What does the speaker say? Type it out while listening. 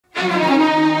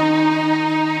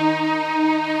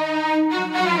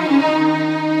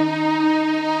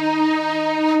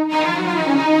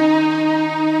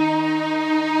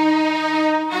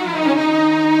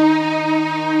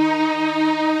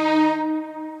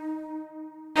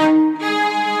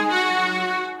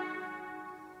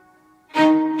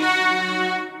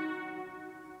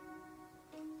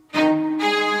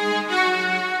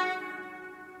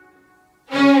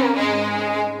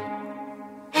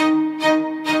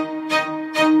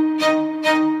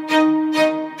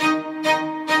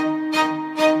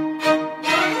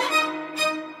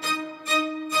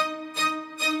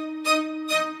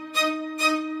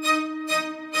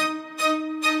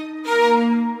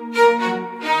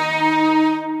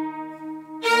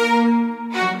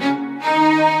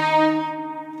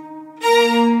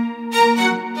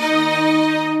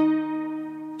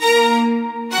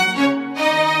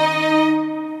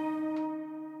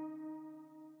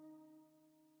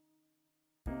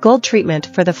Gold treatment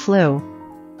for the flu.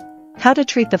 How to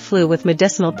treat the flu with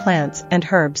medicinal plants and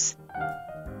herbs.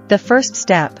 The first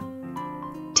step.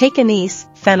 Take anise,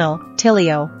 fennel,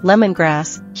 tilio,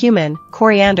 lemongrass, cumin,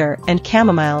 coriander and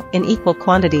chamomile in equal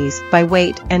quantities by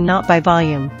weight and not by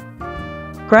volume.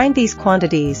 Grind these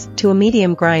quantities to a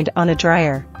medium grind on a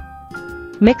dryer.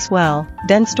 Mix well,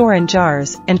 then store in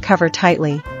jars and cover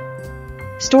tightly.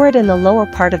 Store it in the lower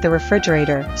part of the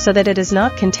refrigerator so that it is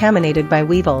not contaminated by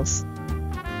weevils.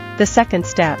 The second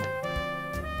step.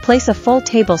 Place a full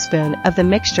tablespoon of the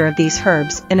mixture of these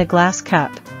herbs in a glass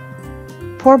cup.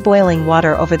 Pour boiling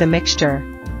water over the mixture.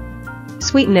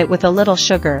 Sweeten it with a little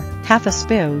sugar, half a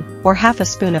spoon, or half a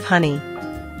spoon of honey.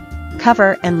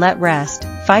 Cover and let rest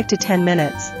 5 to 10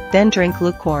 minutes, then drink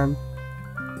lukewarm.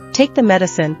 Take the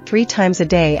medicine 3 times a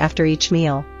day after each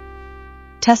meal.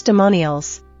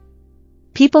 Testimonials.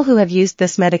 People who have used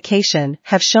this medication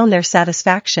have shown their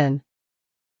satisfaction.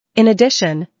 In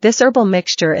addition, this herbal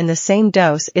mixture in the same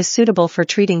dose is suitable for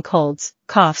treating colds,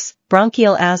 coughs,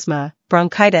 bronchial asthma,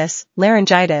 bronchitis,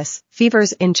 laryngitis,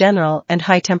 fevers in general and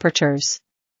high temperatures.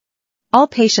 All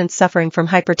patients suffering from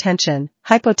hypertension,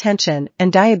 hypotension,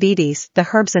 and diabetes, the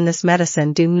herbs in this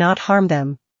medicine do not harm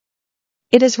them.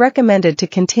 It is recommended to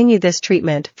continue this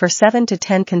treatment for 7 to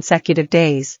 10 consecutive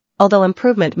days, although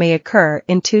improvement may occur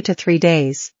in 2 to 3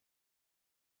 days.